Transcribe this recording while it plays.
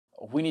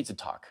we need to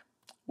talk.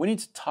 We need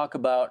to talk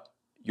about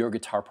your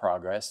guitar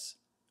progress,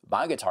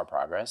 my guitar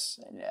progress,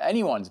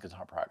 anyone's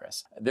guitar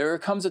progress. There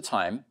comes a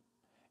time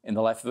in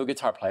the life of a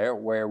guitar player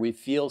where we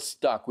feel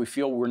stuck. We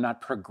feel we're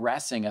not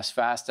progressing as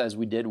fast as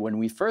we did when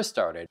we first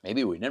started.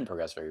 Maybe we didn't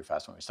progress very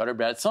fast when we started,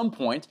 but at some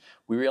point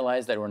we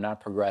realize that we're not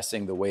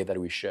progressing the way that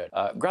we should.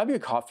 Grab your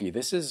coffee.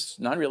 This is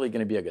not really going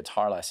to be a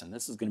guitar lesson.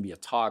 This is going to be a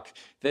talk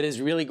that is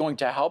really going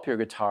to help your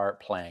guitar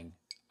playing.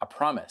 I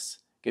promise.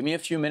 Give me a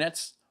few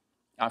minutes.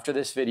 After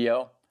this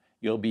video,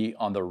 you'll be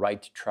on the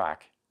right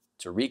track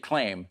to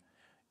reclaim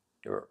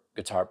your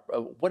guitar.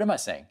 What am I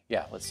saying?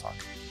 Yeah, let's talk.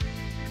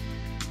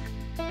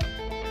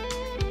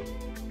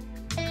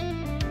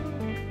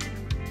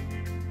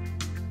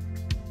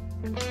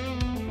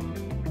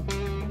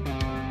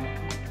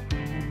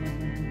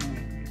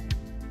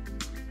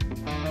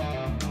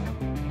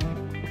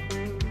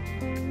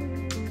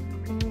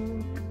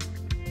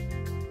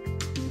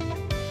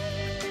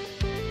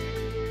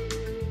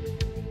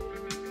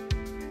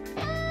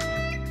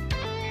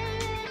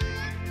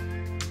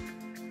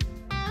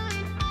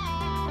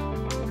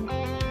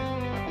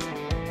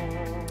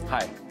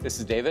 Hi, this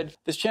is David.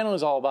 This channel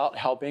is all about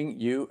helping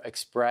you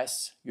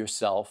express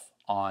yourself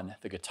on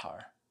the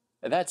guitar.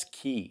 That's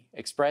key.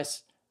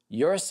 Express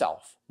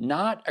yourself,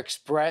 not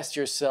express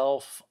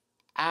yourself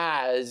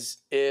as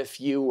if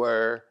you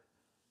were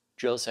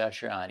Joe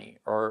Satriani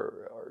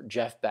or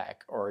Jeff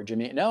Beck or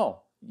Jimmy.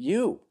 No,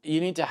 you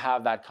need to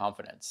have that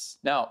confidence.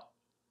 Now,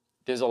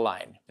 there's a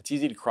line. It's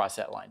easy to cross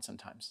that line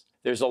sometimes.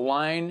 There's a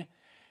line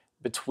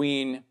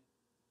between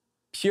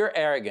pure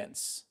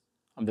arrogance.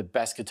 I'm the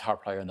best guitar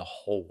player in the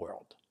whole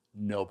world.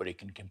 Nobody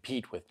can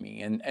compete with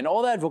me. And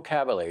all that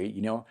vocabulary,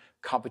 you know,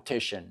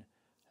 competition,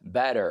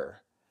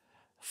 better,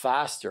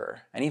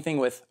 faster, anything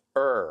with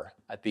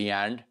at the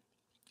end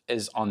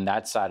is on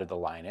that side of the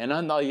line. And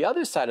on the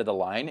other side of the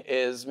line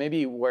is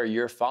maybe where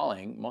you're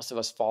falling. Most of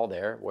us fall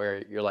there,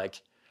 where you're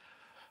like,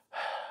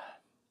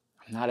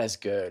 I'm not as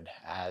good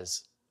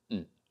as,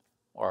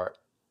 or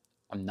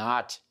I'm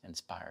not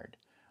inspired,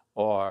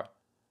 or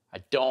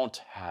I don't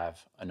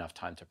have enough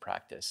time to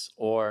practice,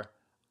 or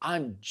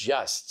I'm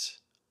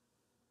just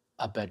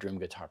a bedroom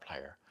guitar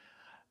player.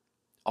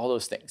 All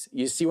those things.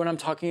 You see what I'm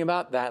talking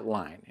about? That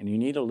line. And you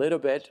need a little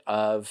bit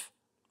of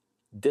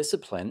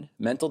discipline,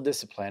 mental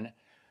discipline,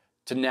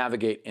 to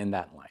navigate in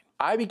that line.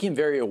 I became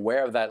very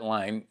aware of that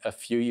line a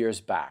few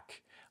years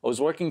back. I was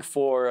working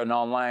for an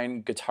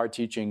online guitar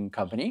teaching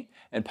company,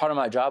 and part of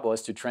my job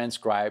was to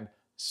transcribe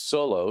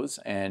solos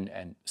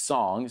and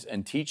songs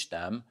and teach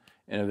them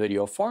in a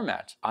video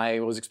format.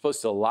 I was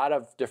exposed to a lot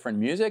of different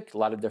music, a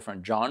lot of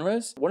different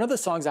genres. One of the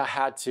songs I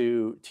had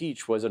to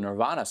teach was a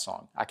Nirvana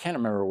song. I can't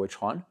remember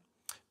which one,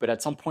 but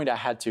at some point I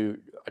had to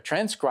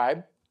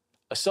transcribe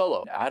a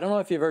solo. I don't know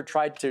if you've ever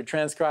tried to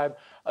transcribe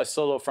a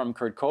solo from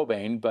Kurt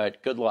Cobain,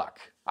 but good luck.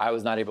 I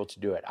was not able to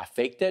do it. I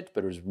faked it,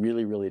 but it was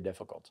really, really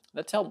difficult.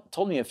 That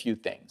told me a few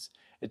things.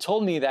 It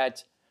told me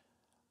that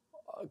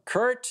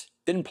Kurt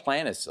didn't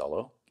plan his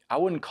solo. I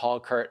wouldn't call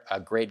Kurt a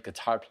great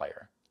guitar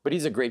player, but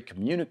he's a great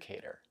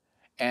communicator.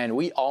 And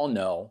we all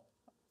know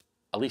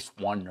at least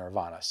one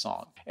Nirvana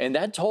song. And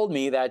that told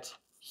me that,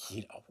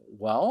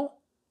 well,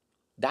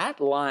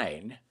 that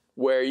line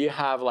where you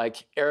have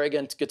like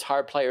arrogant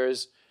guitar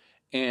players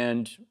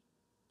and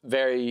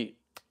very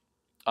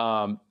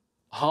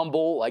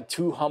humble, like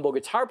two humble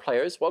guitar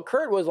players, well,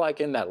 Kurt was like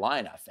in that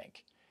line, I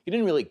think. He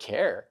didn't really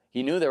care.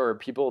 He knew there were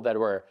people that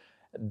were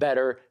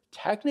better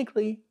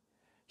technically.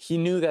 He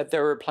knew that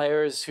there were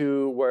players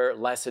who were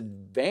less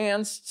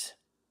advanced.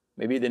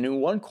 Maybe they knew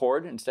one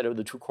chord instead of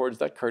the two chords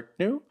that Kurt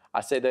knew.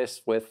 I say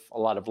this with a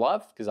lot of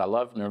love because I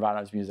love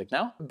Nirvana's music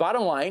now.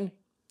 Bottom line,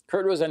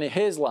 Kurt was in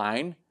his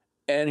line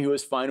and he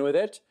was fine with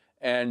it.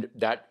 And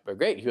that was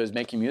great. He was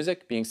making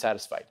music, being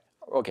satisfied.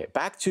 Okay,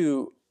 back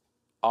to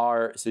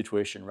our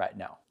situation right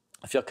now.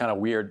 I feel kind of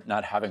weird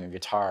not having a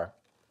guitar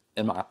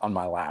on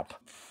my lap.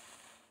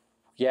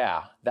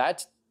 Yeah,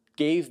 that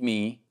gave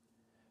me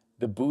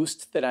the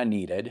boost that I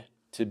needed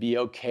to be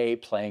okay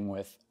playing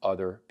with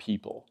other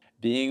people.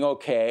 Being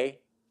okay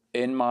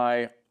in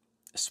my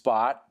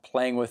spot,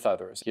 playing with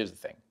others. Here's the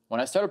thing.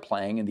 When I started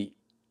playing in the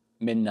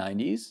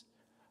mid-90s,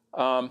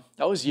 I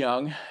was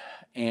young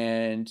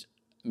and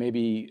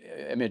maybe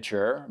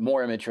immature,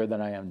 more immature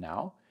than I am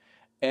now.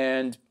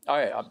 And all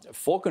right,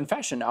 full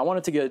confession, I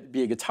wanted to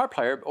be a guitar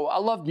player. I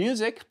loved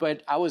music,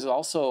 but I was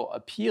also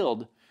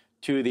appealed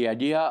to the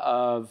idea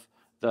of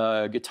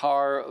the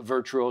guitar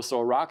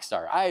virtuoso rock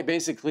star. I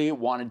basically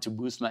wanted to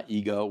boost my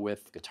ego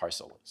with guitar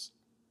solos.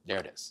 There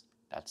it is.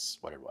 That's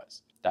what it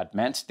was. That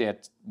meant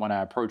that when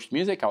I approached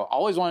music, I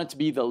always wanted to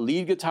be the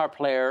lead guitar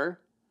player.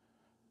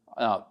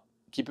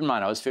 Keep in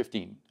mind, I was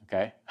 15,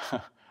 okay?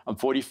 I'm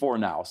 44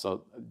 now,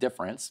 so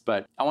difference.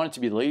 But I wanted to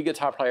be the lead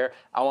guitar player.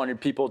 I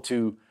wanted people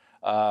to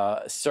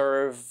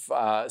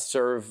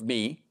serve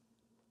me.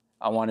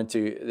 I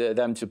wanted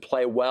them to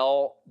play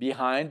well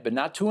behind, but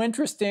not too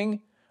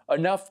interesting,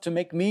 enough to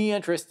make me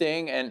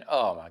interesting. And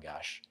oh my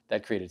gosh,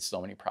 that created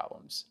so many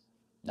problems.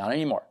 Not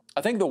anymore.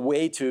 I think the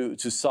way to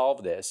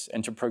solve this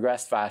and to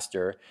progress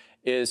faster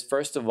is,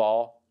 first of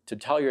all, to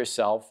tell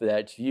yourself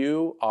that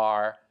you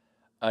are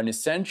an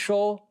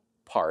essential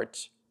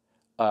part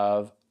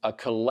of a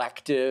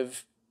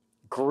collective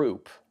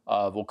group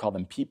of, we'll call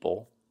them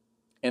people,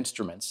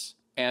 instruments.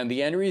 And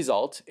the end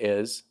result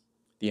is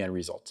the end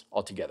result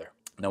altogether.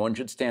 No one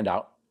should stand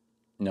out.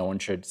 No one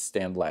should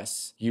stand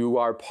less. You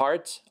are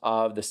part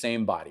of the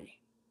same body.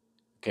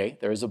 Okay,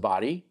 there is a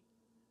body.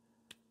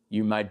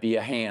 You might be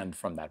a hand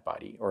from that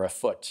body or a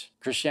foot.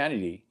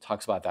 Christianity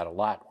talks about that a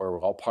lot, where we're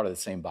all part of the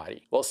same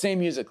body. Well, same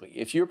musically.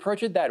 If you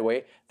approach it that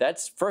way,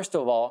 that's first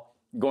of all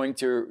going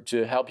to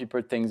help you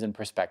put things in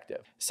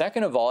perspective.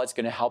 Second of all, it's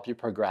going to help you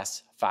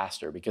progress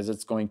faster because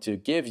it's going to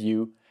give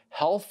you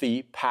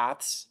healthy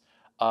paths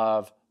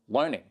of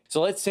learning.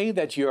 So let's say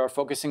that you are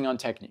focusing on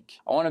technique.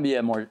 I want to be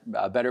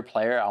a better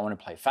player. I want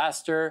to play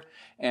faster.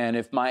 And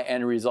if my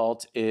end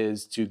result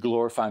is to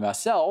glorify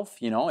myself,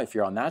 if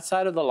you're on that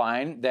side of the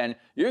line, then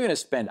you're going to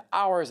spend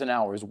hours and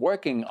hours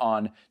working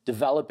on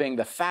developing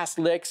the fast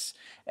licks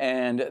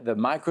and the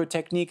micro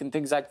technique and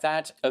things like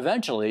that.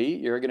 Eventually,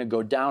 you're going to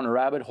go down a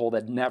rabbit hole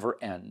that never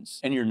ends.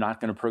 And you're not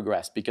going to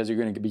progress because you're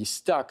going to be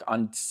stuck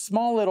on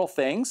small little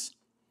things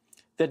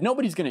that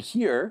nobody's going to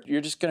hear. You're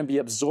just going to be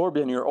absorbed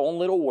in your own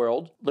little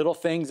world. Little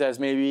things as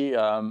maybe,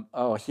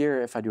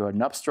 here, if I do an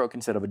upstroke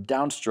instead of a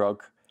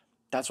downstroke,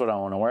 that's what I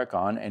want to work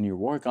on. And you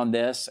work on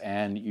this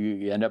and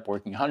you end up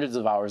working hundreds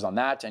of hours on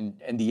that.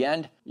 And in the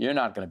end, you're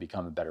not going to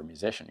become a better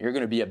musician. You're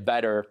going to be a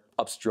better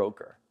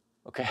upstroker.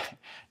 Okay.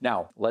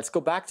 Now, let's go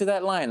back to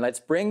that line.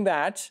 Let's bring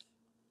that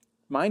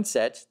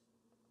mindset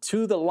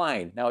to the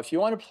line. Now, if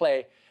you want to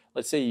play,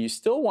 let's say you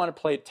still want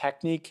to play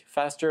technique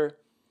faster,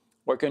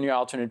 work on your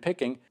alternate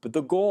picking, but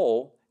the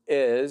goal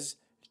is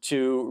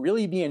to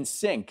really be in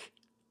sync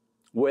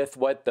with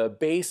what the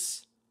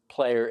bass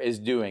player is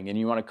doing, and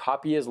you want to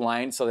copy his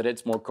line so that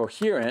it's more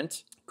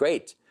coherent.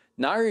 Great.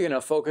 Now you're going to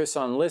focus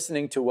on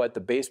listening to what the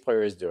bass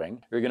player is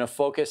doing. You're going to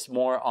focus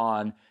more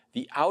on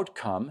the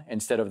outcome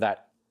instead of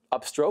that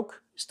upstroke.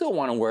 You still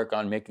want to work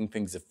on making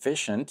things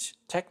efficient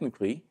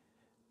technically,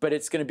 but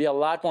it's going to be a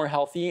lot more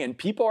healthy, and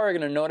people are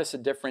going to notice a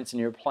difference in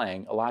your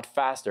playing a lot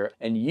faster,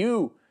 and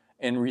you,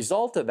 in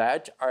result of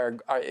that,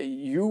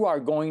 you are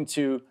going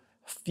to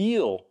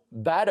feel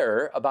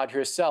better about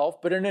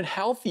yourself, but in a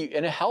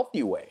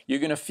healthy way. You're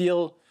going to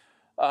feel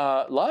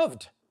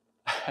loved.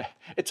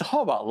 It's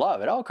all about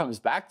love. It all comes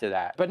back to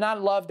that. But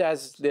not loved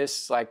as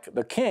this, like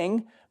the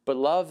king, but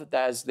loved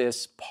as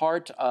this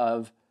part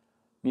of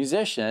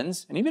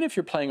musicians. And even if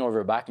you're playing over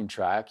a backing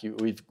track,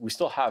 we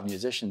still have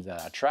musicians in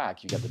that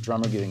track. You got the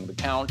drummer giving the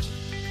count,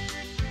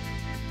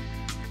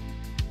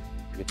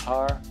 the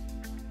guitar.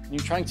 You're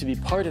trying to be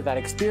part of that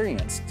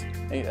experience.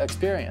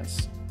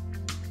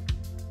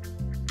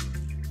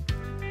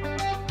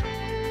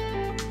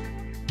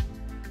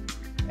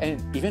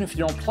 And even if you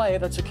don't play,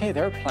 that's okay.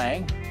 They're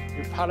playing.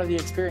 You're part of the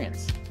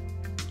experience.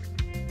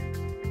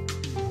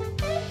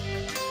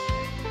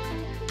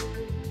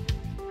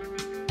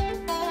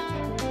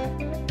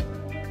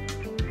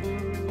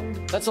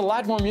 That's a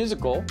lot more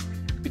musical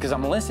because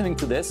I'm listening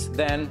to this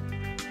than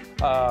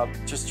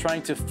just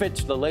trying to fit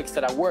the licks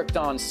that I worked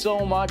on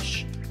so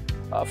much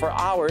for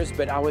hours,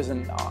 but I was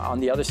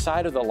on the other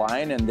side of the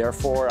line, and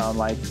therefore I'm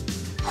like,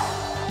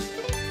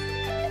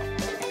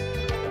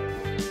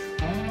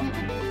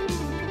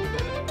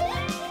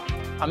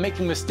 I'm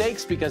making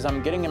mistakes because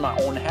I'm getting in my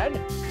own head,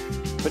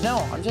 but no,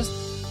 I'm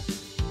just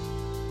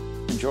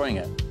enjoying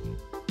it.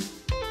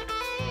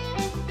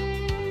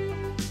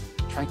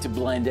 Trying to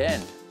blend in.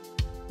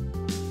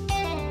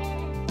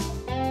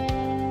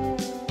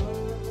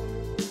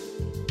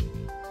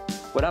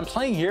 What I'm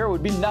playing here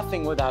would be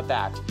nothing without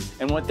that.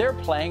 And what they're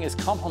playing is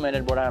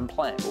complemented what I'm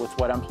playing with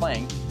what I'm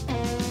playing.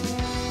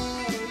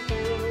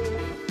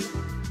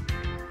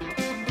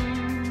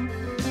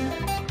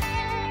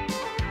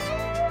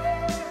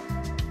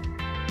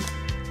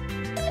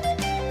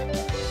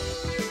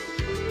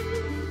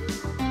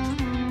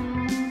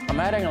 I'm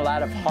adding a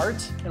lot of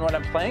heart in what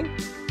I'm playing.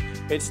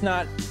 It's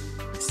not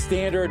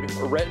standard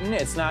written,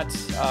 it's not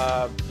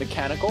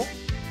mechanical,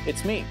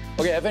 it's me.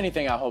 Okay, if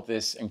anything, I hope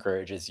this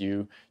encourages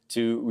you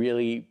to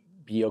really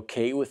be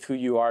okay with who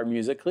you are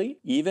musically.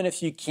 Even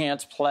if you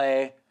can't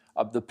play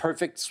the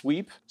perfect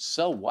sweep,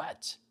 so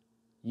what?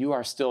 You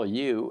are still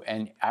you,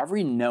 and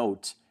every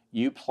note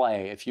you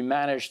play, if you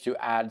manage to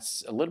add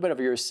a little bit of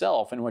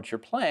yourself in what you're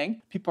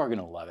playing, people are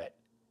gonna love it.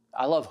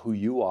 I love who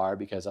you are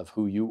because of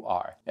who you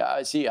are.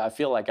 See, I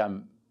feel like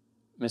I'm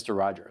Mr.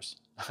 Rogers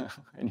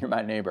and you're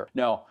my neighbor.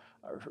 No,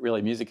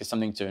 really, music is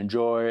something to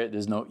enjoy.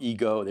 There's no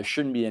ego. There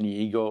shouldn't be any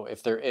ego.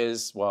 If there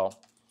is, well,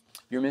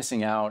 you're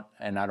missing out,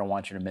 and I don't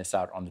want you to miss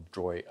out on the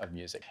joy of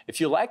music. If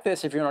you like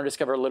this, if you want to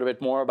discover a little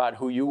bit more about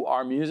who you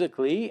are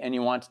musically and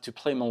you want to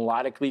play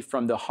melodically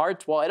from the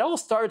heart, well, it all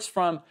starts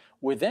from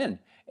within.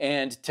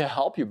 And to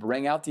help you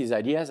bring out these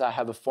ideas, I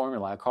have a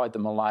formula. I call it the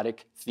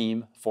Melodic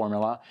Theme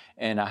Formula,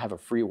 and I have a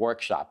free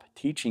workshop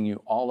teaching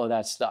you all of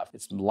that stuff.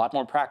 It's a lot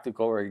more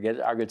practical where you get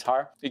our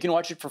guitar. You can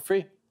watch it for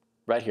free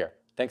right here.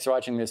 Thanks for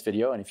watching this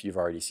video, and if you've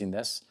already seen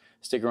this,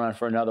 stick around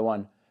for another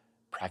one.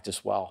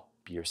 Practice well.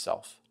 Be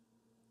yourself.